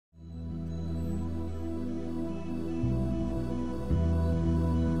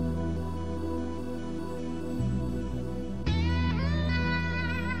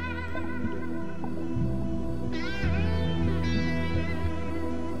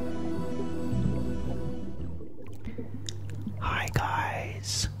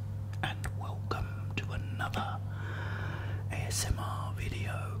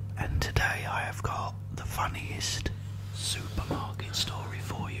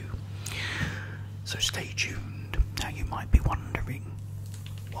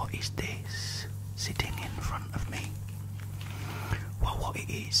is this sitting in front of me? Well, what it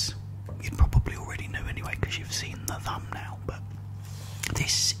is, you'd probably already know anyway because you've seen the thumbnail, but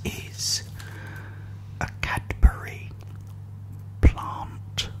this is a Cadbury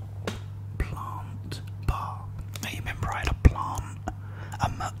plant bar. Now you remember I had a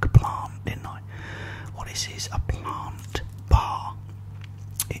Milk plant, didn't I? Well, this is a plant bar.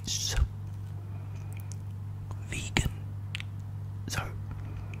 It's vegan. So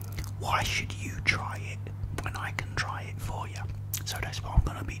why should you try it when I can try it for you? So that's what I'm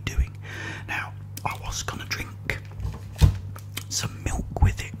going to be doing. Now, I was going to drink some milk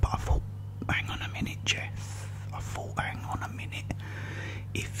with it, but I thought, hang on a minute, Jeff. Hang on a minute.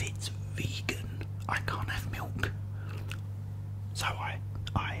 If it's vegan, I can't have milk. So I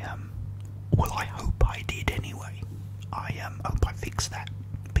hope I did anyway. I hope I fixed that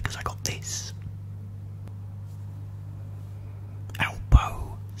because I got this.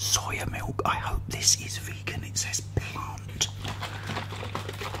 Alpo soya milk. I hope this is vegan. It says plant.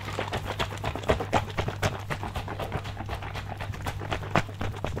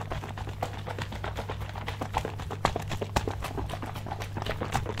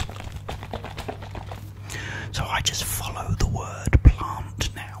 So I just follow the word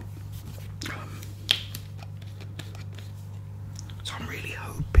plant now. So I'm really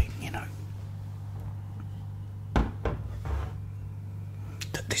hoping,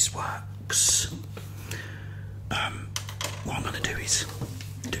 that this works. What I'm going to do is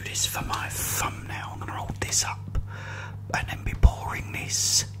do this for my thumbnail. I'm going to hold this up and then be pouring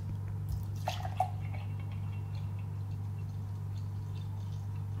this.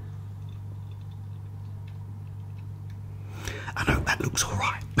 I hope that looks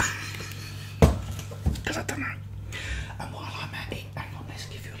alright. Because I don't know. And while I'm at it, hang on, let's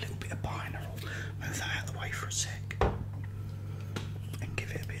give you a little bit of binaural. Move that out of the way for a sec. And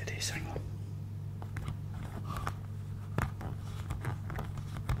give it a bit of this, hang on.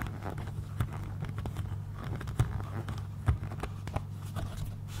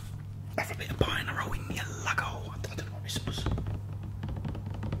 Have a bit of binaural in your lug hole. I don't know what this was.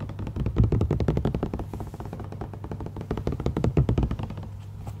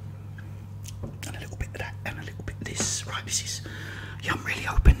 And a little bit of that, and a little bit of this. Right, this is... Yeah, I'm really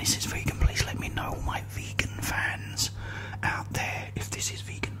hoping this is vegan. Please let me know, all my vegan fans out there, if this is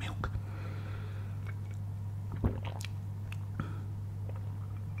vegan milk.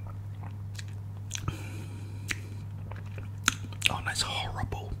 Oh, that's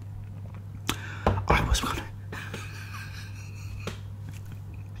horrible. I was gonna...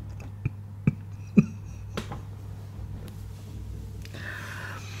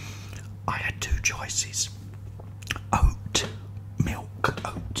 I had two choices. Oat milk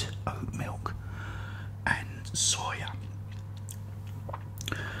and soya.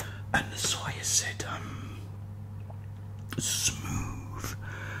 And the soya said smooth,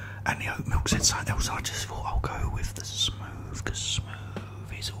 and the oat milk said something else. I just thought I'll go with the smooth because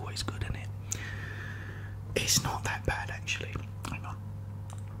smooth is always good, isn't it? It's not that bad actually. Hang on.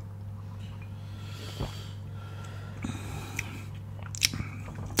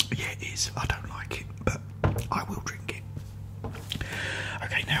 Yeah, it is. I don't like it, but I will drink it.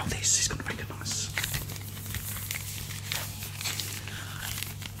 Okay, now this is going to make a nice...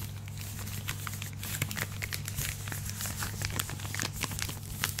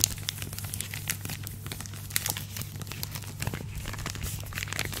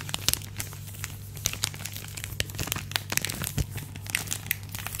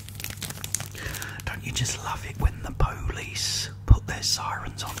 Don't you just love it when the police put their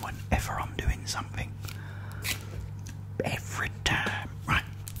sirens on whenever I'm doing something? Every time, right?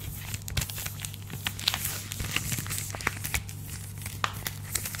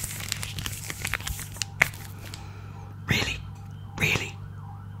 Really?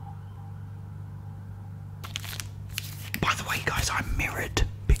 By the way, guys, I'm mirrored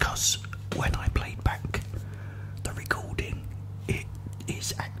because when I played back the recording, it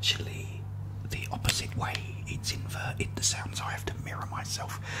is actually the opposite way. It's inverted, the sound, so I have to mirror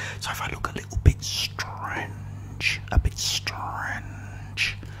myself. So if I look a little bit strange, that's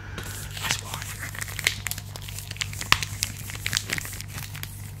why.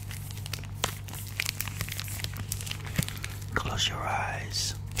 Close your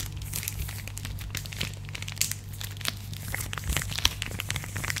eyes.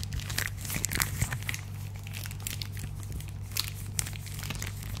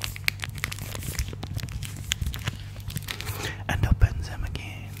 And open them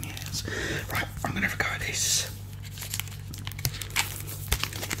again, yes. Right, I'm gonna have a go at this.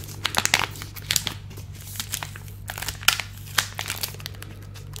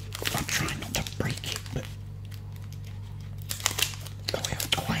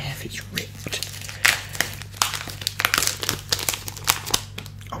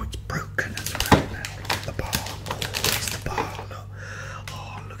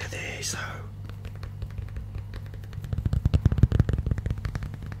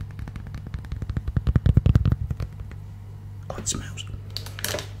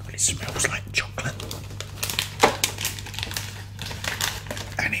 smells like chocolate,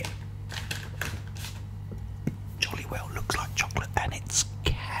 and it jolly well looks like chocolate, and it's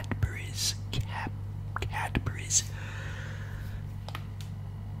Cadbury's. Cadbury's.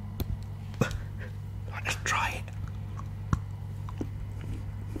 Let's try it.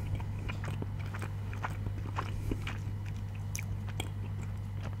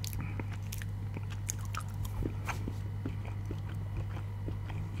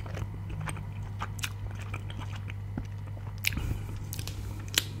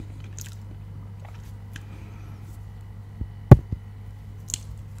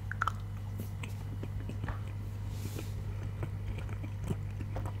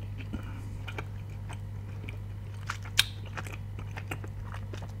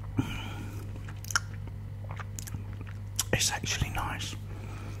 It's actually nice.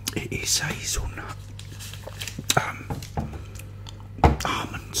 It is hazelnut.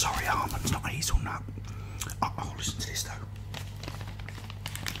 Almond, sorry, almonds, not hazelnut. I'll listen to this though.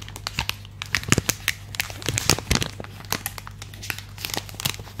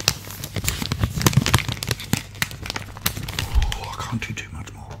 Oh, I can't do too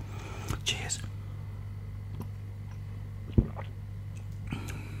much more. Cheers.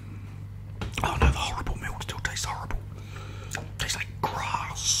 Oh no, the horrible milk still tastes horrible. Tastes like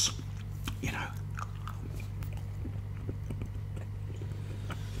grass, you know.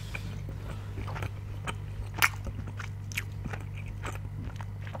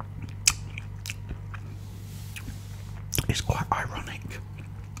 It's quite ironic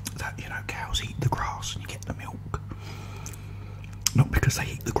that, you know, cows eat the grass and you get the milk. Not because they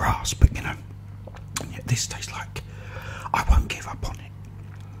eat the grass, but, you know, and yet this tastes like, I won't give up on it.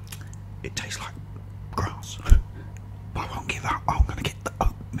 It tastes like grass. But I won't give up. I'm going to get the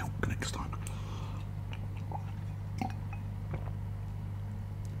oat milk next time.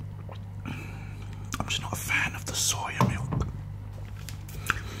 I'm just not a fan of the soya milk.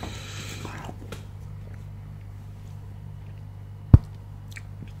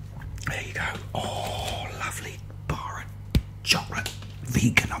 There you go. Oh, lovely bar of chocolate.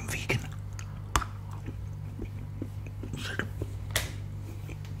 Vegan, I'm vegan.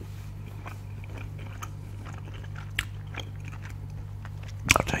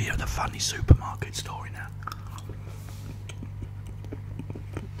 I'll tell you the funny supermarket story now.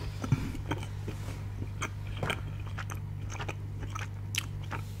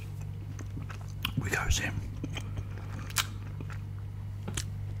 We goes in,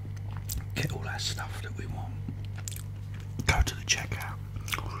 get all that stuff that we want, go to the checkout.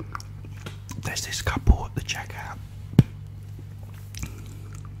 There's this couple at the checkout.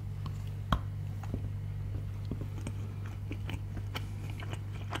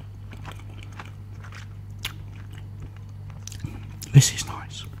 This is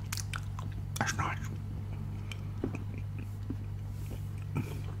nice. That's nice.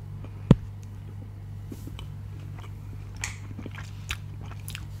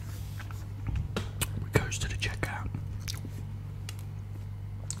 We goes to the checkout.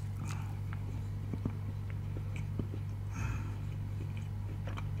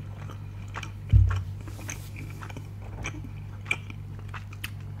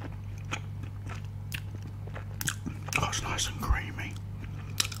 Oh, it's nice and creamy.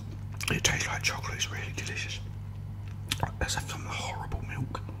 It tastes like chocolate, it's really delicious. Let's have some horrible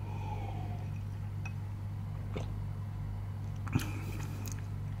milk.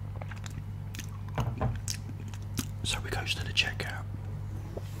 So we goes to the checkout.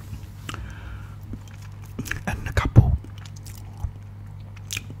 And a couple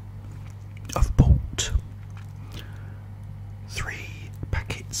have bought 3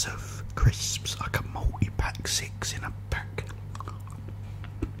 packets of crisps, like a multi-pack, 6 in a pack.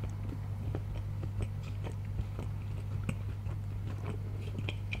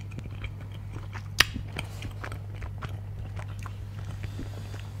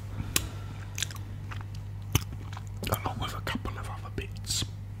 Along with a couple of other bits.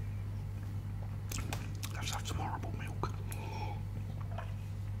 Let's have some horrible milk.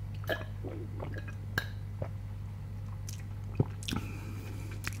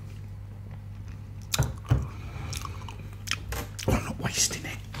 I'm not wasting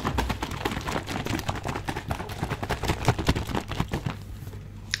it.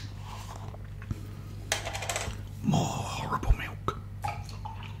 More horrible milk.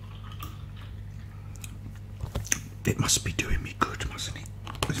 It must be doing me good, mustn't it?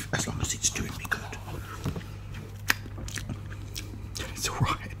 As long as it's doing me good. It's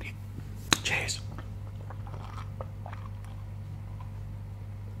alright, isn't it? Cheers.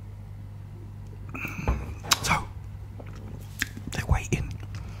 So, they're waiting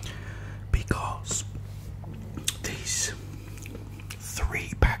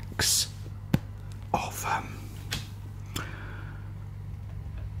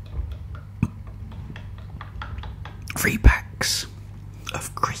 3 packs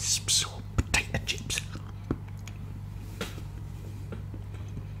of crisps or potato chips.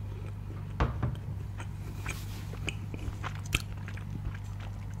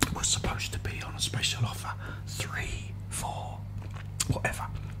 It was supposed to be on a special offer, 3 for whatever.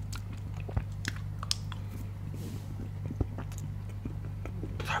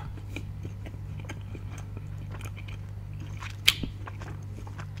 So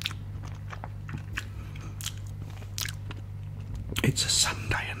it's a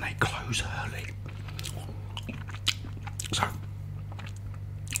Sunday and they close early, so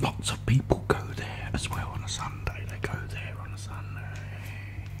lots of people go there as well on a Sunday. They go there on a Sunday.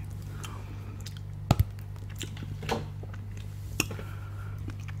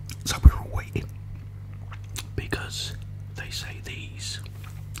 So we're all waiting because they say these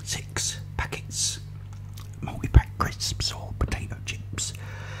 6 packets, multi-pack crisps or potato chips,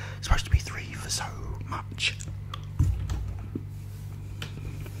 supposed to be 3 for so much.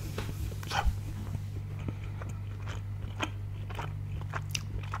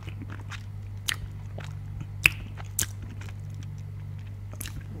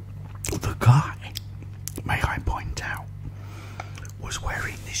 The guy, may I point out, was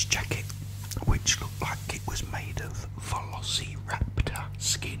wearing this jacket which looked like it was made of velociraptor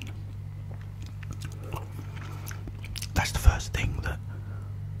skin. That's the first thing that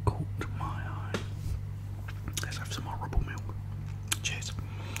caught my eye. Let's have some horrible milk. Cheers.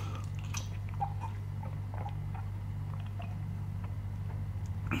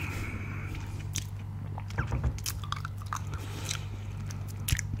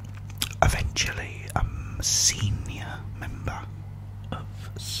 Eventually, a senior member of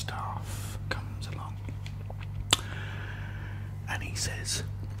staff comes along and he says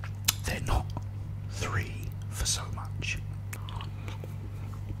they're not 3 for so much.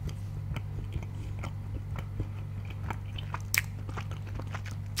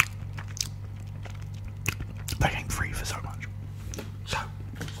 They ain't 3 for so much. So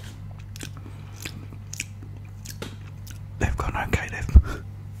they've gone, okay, they've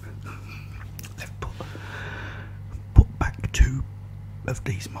put back 2 of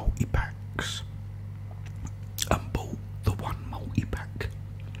these multi-packs and bought the 1 multi-pack.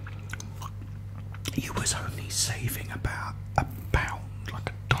 You was only saving about £1,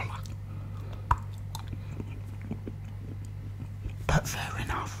 like $1. But fair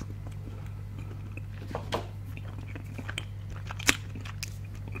enough.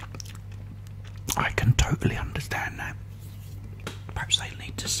 I can totally understand that. Perhaps they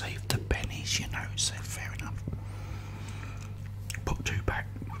need to save the pennies, you know, so fair enough. Put 2 pack,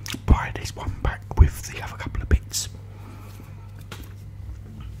 buy this 1 pack with the other couple of bits.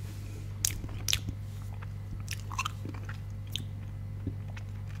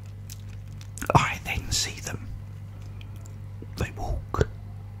 I then see them. They walk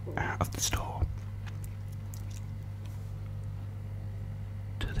out of the store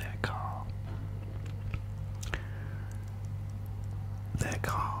to their car. Their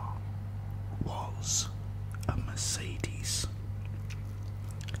car was a Mercedes,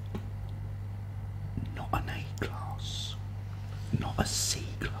 not an A-Class, not a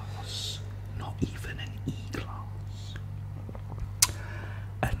C-Class, not even an E-Class,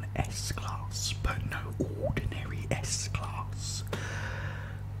 an S-Class, but no ordinary S-Class,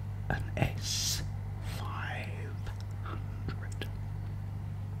 an S500.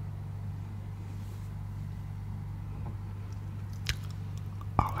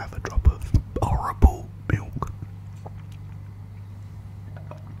 I'll have a drop of horrible milk.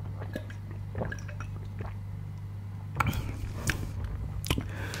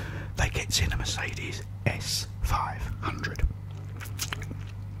 They gets in a Mercedes S500.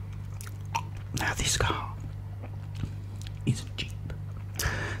 Now this car isn't cheap.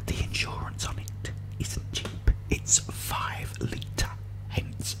 The insurance on it isn't cheap. It's 5 litre,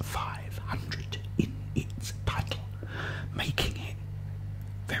 hence 500 in its title, making it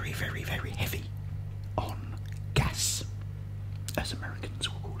very, very, very heavy on gas, as Americans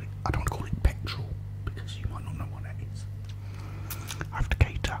will call it. I don't want to call it petrol because you might not know what that is. I have to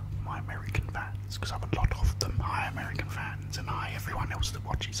cater my American fans because I have a lot of them. Hi American fans, and hi everyone else that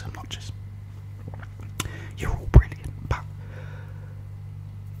watches them, not just. You're all brilliant, but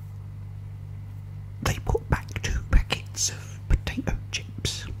they put back 2 packets of potato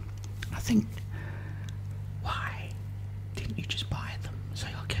chips. I think, why didn't you just buy them? Say,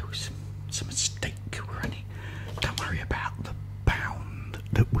 okay, it was some mistake, Ronnie. Don't worry about the £1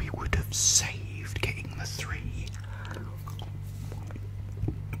 that we would have saved getting the 3.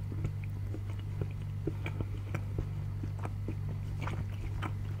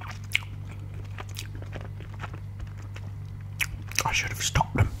 I should have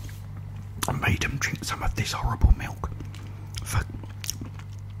stopped them and made them drink some of this horrible milk for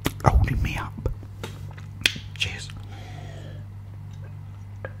holding me up. Cheers.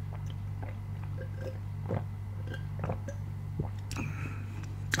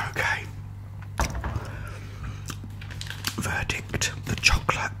 Okay. Verdict: the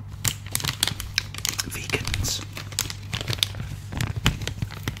chocolate vegans.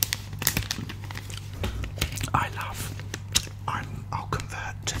 I love. I'll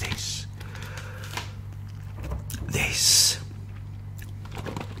convert to this.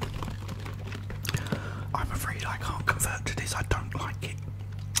 I'm afraid I can't convert to this. I don't like it,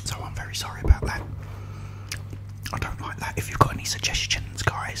 so I'm very sorry about that. I don't like that. If you've got any suggestions,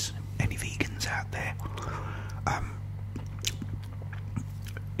 guys, any vegans out there,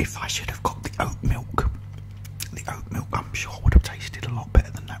 if I should have got the oat milk, I'm sure would have tasted a lot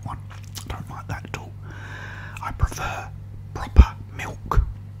better than that one. I don't like that at all. I prefer proper milk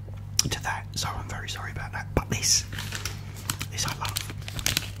to that, so I'm very sorry about that. But this I love.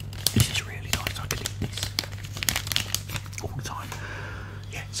 This is really nice. I could eat this all the time.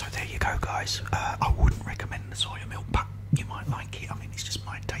 Yeah, so there you go, guys. I wouldn't recommend the soya milk, but you might like it. I mean, it's just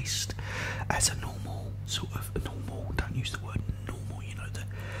my taste as a normal, don't use the word normal, you know, the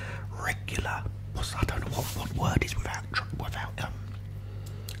regular, I don't know what word is without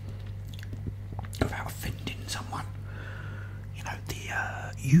offending someone. You know, the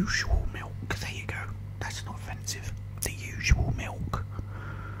usual milk, there you go. That's not offensive. The usual milk.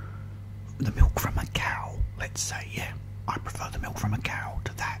 The milk from a cow, let's say, yeah. I prefer the milk from a cow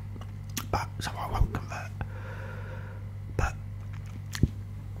to that, but so I won't convert. But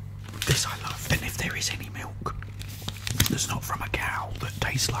this I love, and if there is any milk that's not from a cow that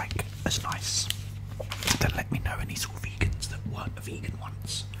tastes like as nice, then let me know. Any sort of vegans that weren't a vegan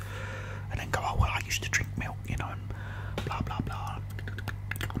once, and then go, oh well, I used to drink milk, you know, and blah blah blah.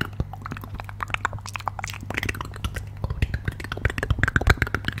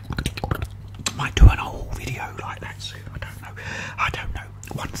 Might do an whole video like that soon. I don't know.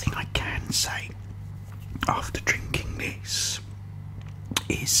 One thing I can say after drinking this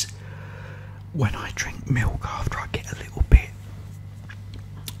is when I drink milk after, I get a little bit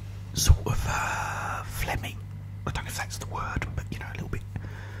sort of phlegmy. I don't know if that's the word, but you know, a little bit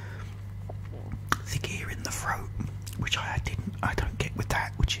thick ear in the throat, which I don't get with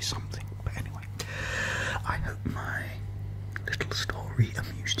that, which is something. But anyway, I hope my little story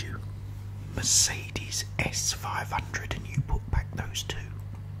amused you. Mercedes S500, and you put back those two,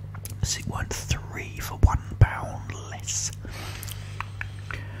 as it weren't 3 for £1 less.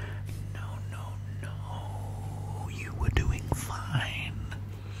 No, you were doing fine.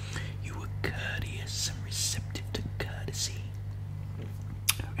 You were courteous and receptive to courtesy.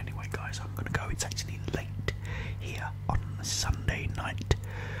 Anyway, guys, I'm gonna go. It's actually late here on a Sunday night,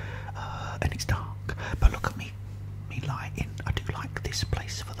 and it's dark. But look at me lighting. I do like this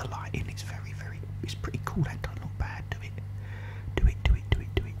place for the lighting. It's it's pretty cool. That don't look bad, do it? Do it.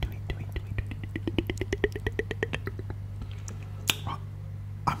 Right,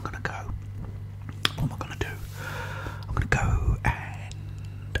 I'm gonna go. What am I gonna do? I'm gonna go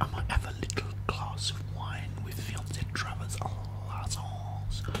and I might have a little glass of wine with fiancé Travers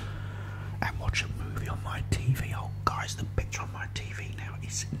and watch a movie on my TV. Oh, guys, the picture on my TV now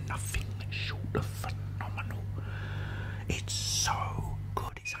is nothing short of phenomenal. It's so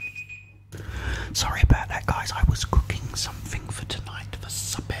good. Sorry about that, guys. I was cooking something for tonight for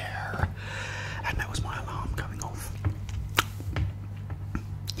supper, and that was my alarm going off.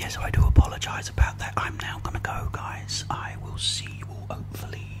 Yes, I do apologise about that. I'm now gonna go, guys. I will see you all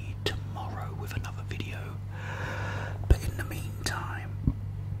hopefully tomorrow with another video. But in the meantime,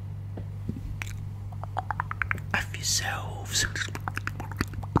 have yourselves